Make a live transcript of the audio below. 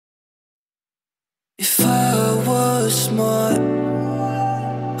If I was smart,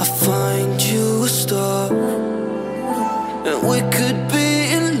 I'd find you a star, and we could be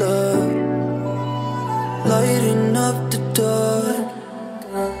in love, lighting up the dark.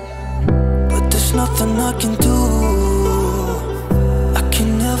 But there's nothing I can do, I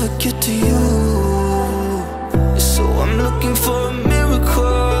can never get to you. So I'm looking for a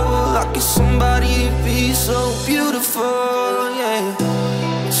miracle, like if somebody be so beautiful, yeah.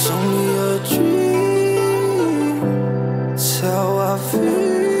 It's only a dream, it's how I feel,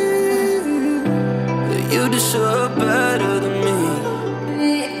 that you deserve better than me.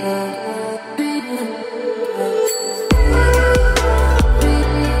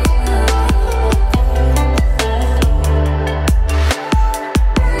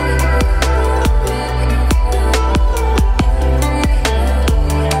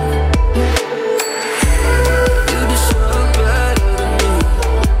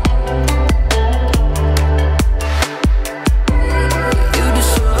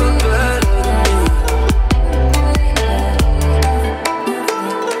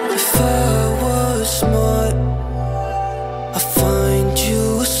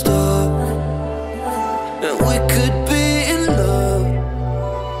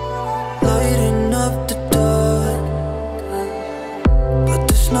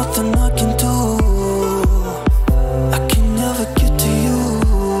 Nothing I can do, I can never get to you.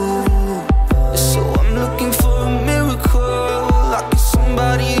 So I'm looking for a miracle, like if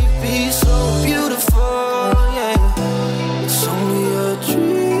somebody be so beautiful, yeah. It's only a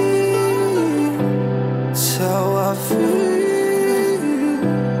dream, it's how I feel,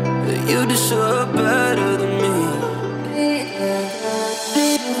 that you deserve better than me.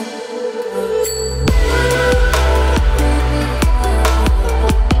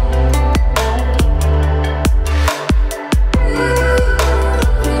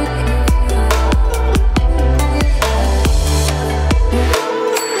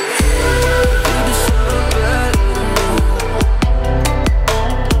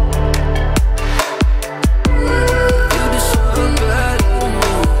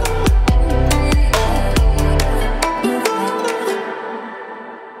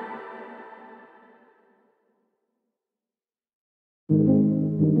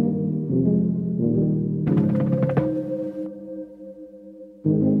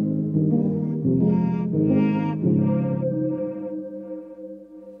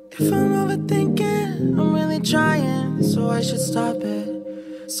 If I'm overthinking, I'm really trying, so I should stop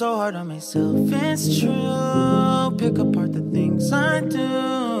it. So hard on myself, it's true. Pick apart the things I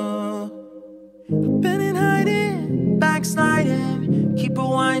do. I've been in hiding, backsliding, keep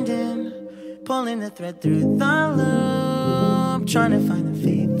rewinding, pulling the thread through the loop, trying to find the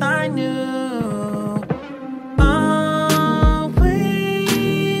faith I knew.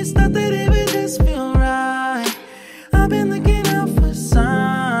 Always thought that it would just feel right. I've been looking out for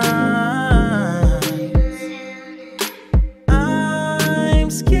signs.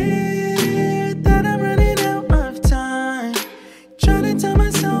 Scared that I'm running out of time, trying to tell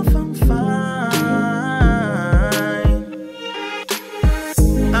myself I'm fine.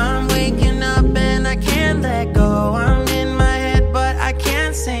 I'm waking up and I can't let go. I'm in my head but I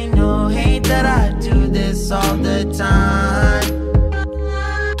can't say no. Hate that I do this all the time.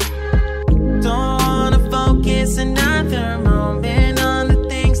 Don't wanna focus another moment on the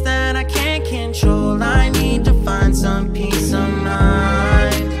things that I can't control. I need to find some peace of mind.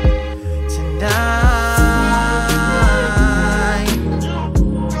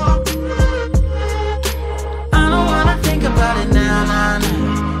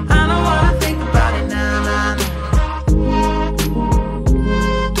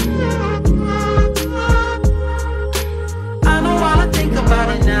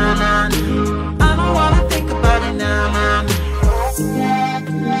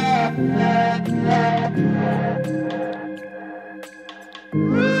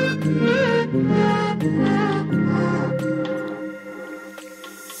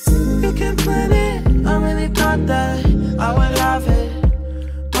 You can plan it, I really thought that I would have it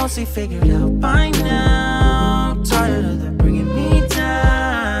mostly figured out by now. Tired of them bringing me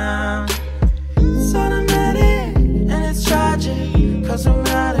down. It's automatic and it's tragic, cause it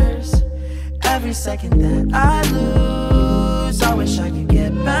matters every second that I lose.